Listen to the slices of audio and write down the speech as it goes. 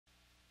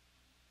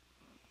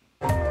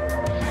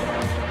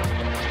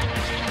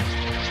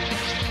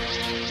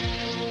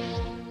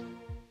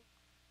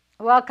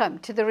Welcome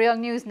to the Real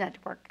News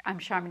Network. I'm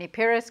Sharmini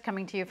Paris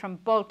coming to you from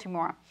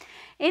Baltimore.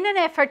 In an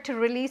effort to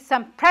release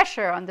some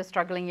pressure on the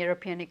struggling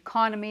European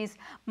economies,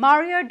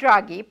 Mario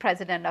Draghi,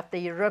 president of the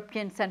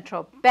European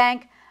Central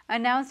Bank,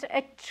 announced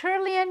a €1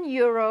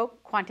 trillion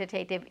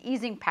quantitative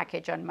easing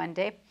package on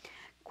Monday.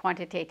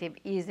 Quantitative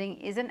easing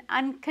is an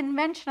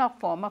unconventional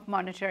form of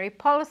monetary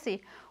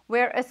policy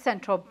where a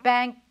central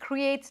bank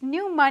creates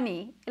new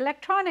money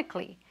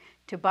electronically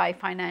to buy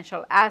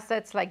financial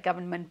assets like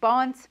government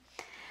bonds.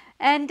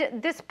 And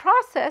this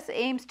process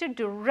aims to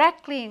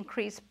directly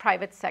increase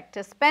private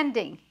sector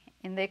spending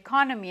in the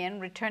economy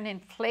and return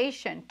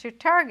inflation to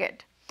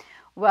target.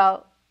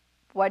 Well,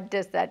 what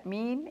does that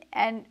mean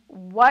and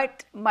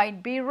what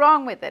might be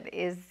wrong with it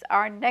is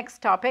our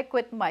next topic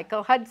with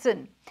Michael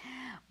Hudson.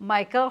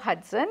 Michael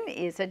Hudson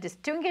is a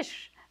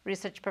distinguished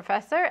research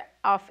professor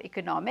of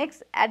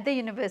economics at the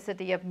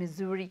University of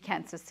Missouri,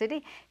 Kansas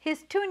City.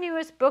 His two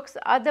newest books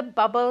are The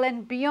Bubble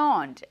and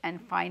Beyond and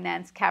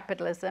Finance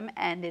Capitalism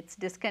and Its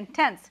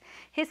Discontents.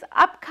 His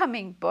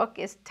upcoming book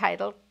is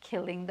titled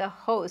Killing the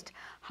Host: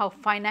 How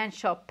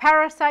Financial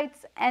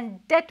Parasites and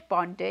Debt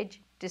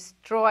Bondage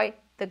Destroy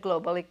the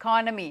Global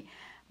Economy.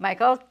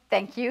 Michael,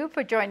 thank you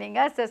for joining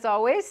us as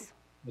always.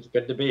 It's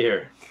good to be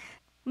here.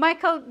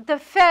 Michael, the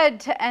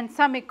Fed and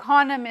some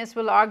economists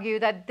will argue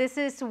that this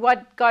is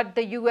what got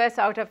the U.S.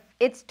 out of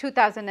its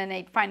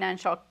 2008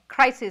 financial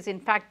crisis. In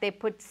fact, they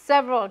put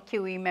several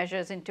QE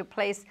measures into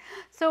place.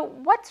 So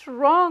what's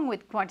wrong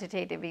with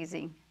quantitative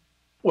easing?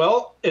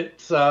 Well,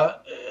 its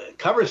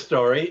cover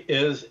story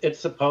is it's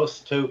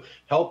supposed to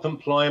help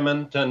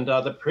employment, and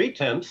the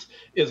pretense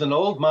is an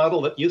old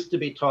model that used to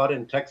be taught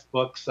in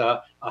textbooks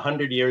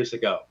 100 years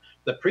ago.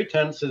 The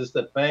pretense is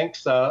that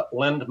banks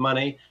lend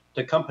money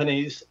to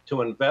companies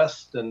to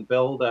invest and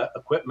build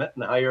equipment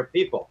and hire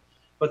people.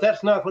 But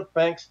that's not what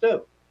banks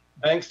do.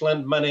 Banks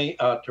lend money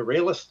to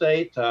real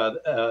estate.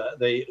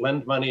 They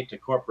lend money to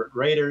corporate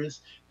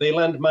raiders. They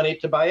lend money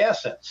to buy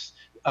assets.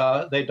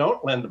 They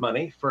don't lend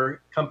money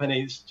for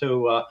companies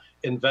to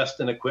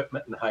invest in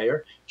equipment and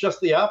hire. Just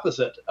the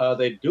opposite.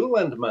 They do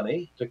lend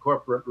money to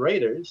corporate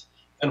raiders.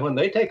 And when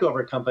they take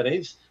over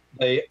companies,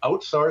 they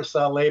outsource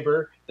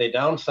labor, they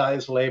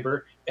downsize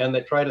labor, and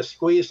they try to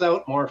squeeze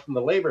out more from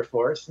the labor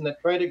force, and they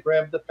try to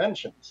grab the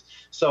pensions.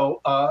 So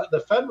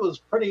the Fed was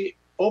pretty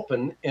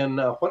open in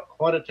what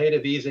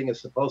quantitative easing is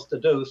supposed to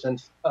do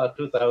since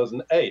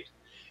 2008.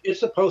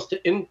 It's supposed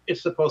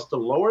to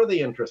lower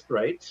the interest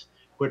rates,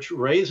 which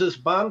raises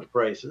bond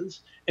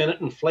prices, and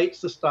it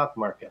inflates the stock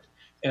market.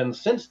 And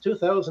since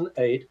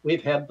 2008,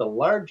 we've had the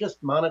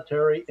largest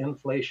monetary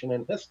inflation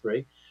in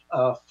history,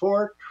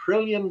 $4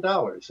 trillion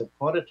of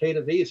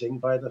quantitative easing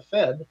by the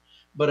Fed,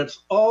 but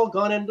it's all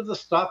gone into the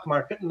stock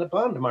market and the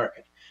bond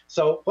market.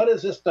 So what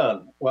has this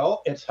done?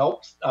 Well, it's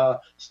helped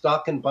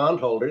stock and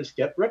bond holders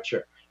get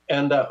richer.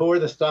 And who are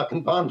the stock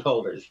and bond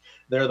holders?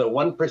 They're the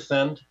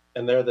 1%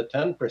 and they're the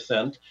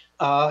 10%.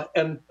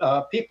 And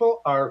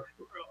people are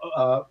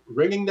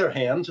wringing their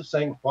hands and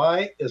saying,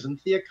 why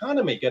isn't the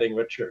economy getting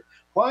richer?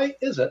 Why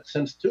is it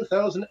since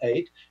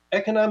 2008,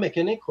 economic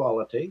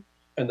inequality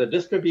and the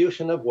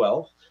distribution of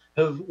wealth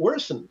have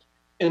worsened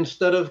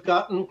instead of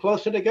gotten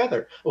closer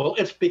together? Well,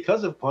 it's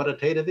because of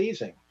quantitative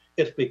easing.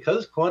 It's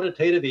because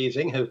quantitative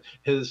easing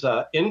has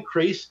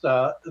increased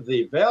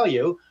the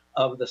value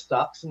of the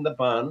stocks and the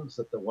bonds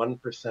that the 1%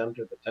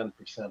 or the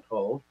 10%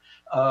 hold.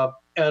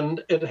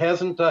 And it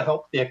hasn't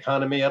helped the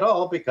economy at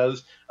all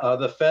because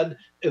the Fed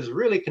is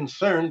really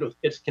concerned with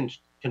its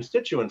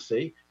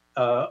constituency,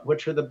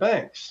 which are the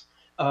banks.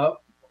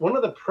 One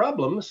of the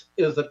problems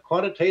is that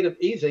quantitative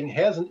easing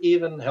hasn't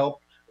even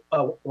helped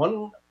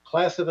one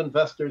class of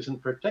investors in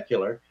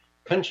particular,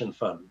 pension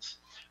funds.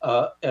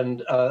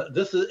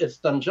 It's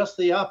done just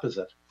the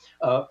opposite.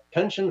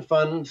 Pension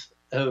funds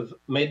have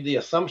made the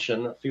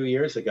assumption a few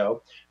years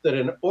ago that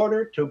in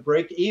order to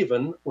break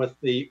even with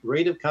the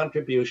rate of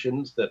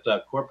contributions that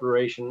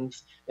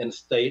corporations and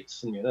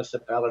states and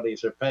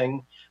municipalities are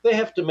paying, they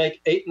have to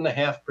make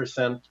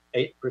 8.5%,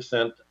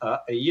 8%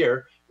 a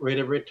year rate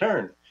of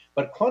return.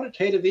 But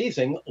quantitative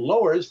easing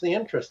lowers the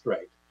interest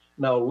rate.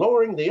 Now,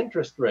 lowering the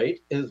interest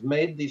rate has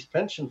made these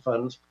pension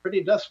funds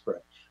pretty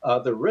desperate.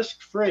 The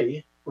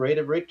risk-free rate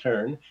of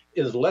return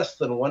is less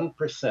than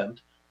 1%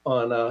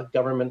 on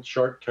government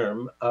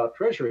short-term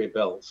treasury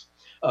bills.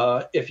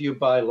 If you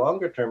buy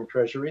longer-term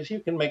treasuries, you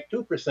can make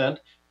 2%,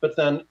 but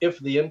then if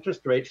the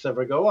interest rates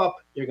ever go up,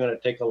 you're going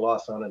to take a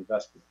loss on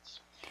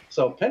investments.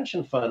 So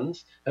pension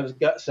funds have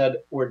said,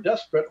 we're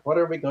desperate, what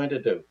are we going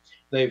to do?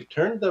 They've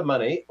turned the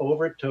money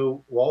over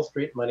to Wall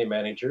Street money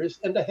managers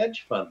and to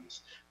hedge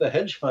funds. The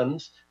hedge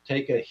funds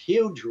take a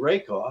huge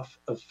rake off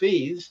of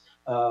fees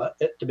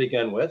to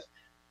begin with.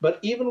 But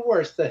even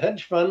worse, the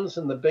hedge funds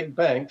and the big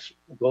banks,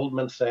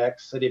 Goldman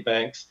Sachs,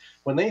 Citibanks,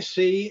 when they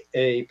see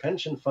a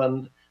pension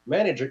fund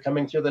manager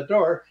coming through the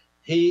door,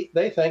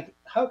 they think,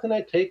 how can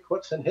I take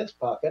what's in his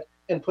pocket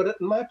and put it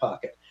in my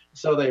pocket?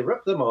 So they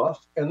rip them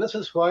off. And this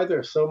is why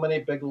there's so many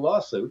big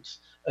lawsuits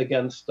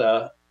against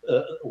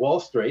Wall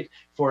Street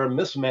for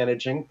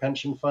mismanaging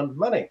pension fund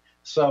money.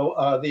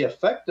 So the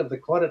effect of the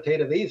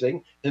quantitative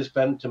easing has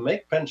been to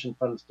make pension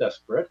funds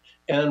desperate,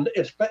 and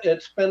it's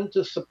been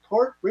to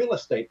support real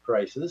estate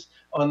prices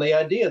on the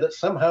idea that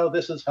somehow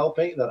this is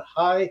helping, that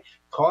high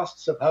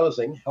costs of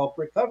housing help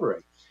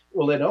recovery.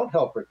 Well, they don't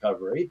help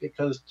recovery,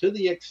 because to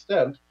the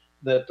extent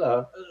that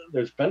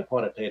there's been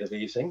quantitative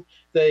easing,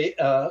 they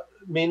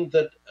mean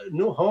that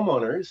new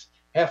homeowners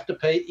have to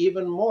pay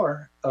even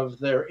more of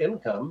their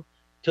income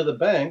to the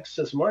banks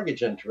as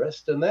mortgage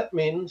interest, and that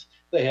means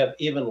they have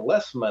even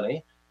less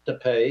money to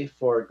pay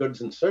for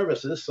goods and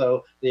services,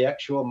 so the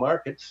actual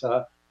markets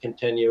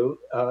continue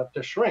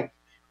to shrink.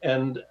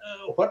 And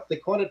what the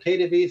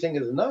quantitative easing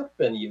has not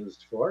been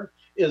used for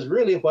is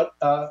really what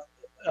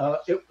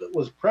it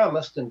was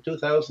promised in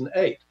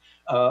 2008.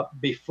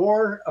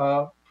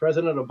 Before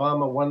President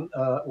Obama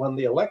won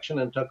the election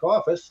and took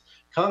office,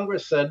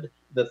 Congress said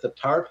that the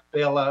TARP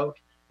bailout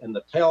and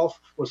the TALF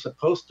was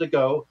supposed to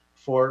go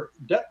for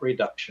debt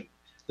reduction,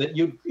 that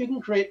you didn't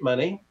create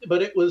money,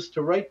 but it was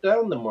to write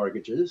down the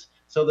mortgages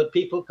so that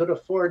people could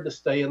afford to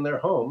stay in their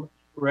home,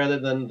 rather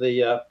than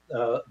the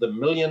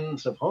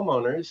millions of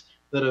homeowners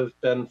that have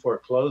been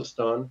foreclosed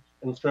on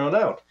and thrown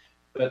out.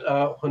 But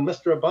when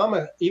Mr.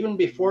 Obama, even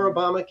before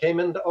Obama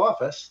came into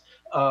office,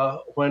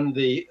 when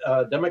the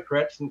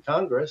Democrats in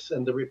Congress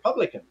and the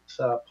Republicans,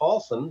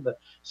 Paulson, the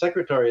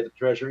Secretary of the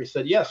Treasury,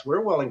 said, yes,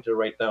 we're willing to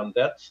write down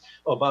debts,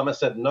 Obama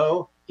said,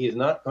 no, he's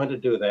not going to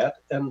do that.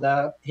 And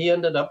he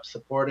ended up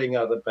supporting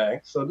the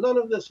banks. So none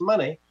of this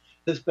money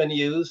has been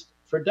used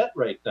for debt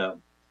write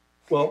down.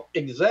 Well,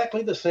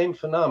 exactly the same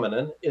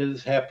phenomenon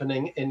is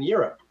happening in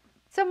Europe.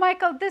 So,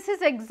 Michael, this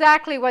is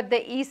exactly what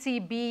the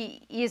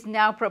ECB is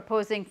now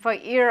proposing for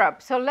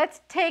Europe. So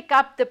let's take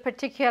up the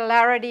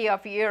particularity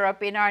of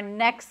Europe in our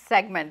next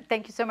segment.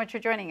 Thank you so much for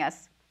joining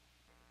us.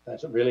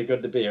 That's really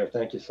good to be here.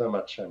 Thank you so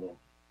much, Shamini.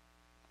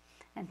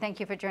 And thank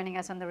you for joining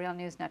us on the Real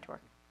News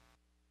Network.